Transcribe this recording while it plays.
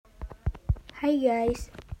Hi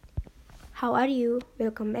guys, how are you?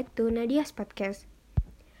 Welcome back to Nadia's podcast.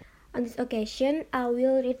 On this occasion, I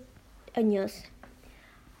will read a news.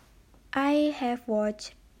 I have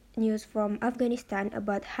watched news from Afghanistan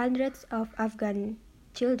about hundreds of Afghan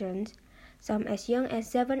children, some as young as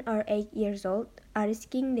 7 or 8 years old, are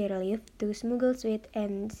risking their life to smuggle sweets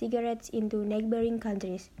and cigarettes into neighboring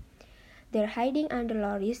countries. They're hiding under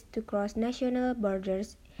lorries to cross national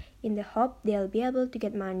borders in the hope they'll be able to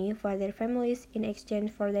get money for their families in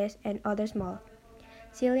exchange for this and other small,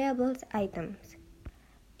 saleable items.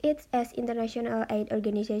 It's as international aid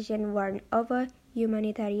organization warn of a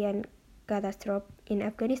humanitarian catastrophe in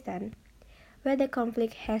Afghanistan, where the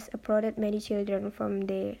conflict has uprooted many children from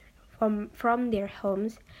their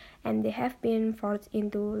homes and they have been forced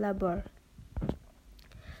into labor.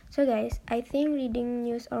 So guys, I think reading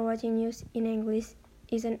news or watching news in English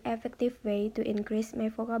is an effective way to increase my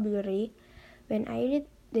vocabulary. When I read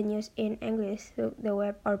the news in English through the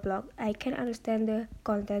web or blog, I can understand the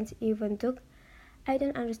contents even though I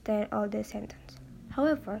don't understand all the sentence.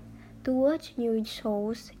 However, to watch news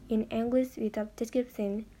shows in English without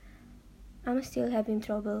description, I'm still having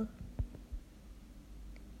trouble.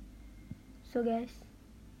 So guys,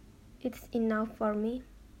 it's enough for me.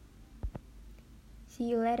 See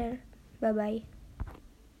you later. Bye bye.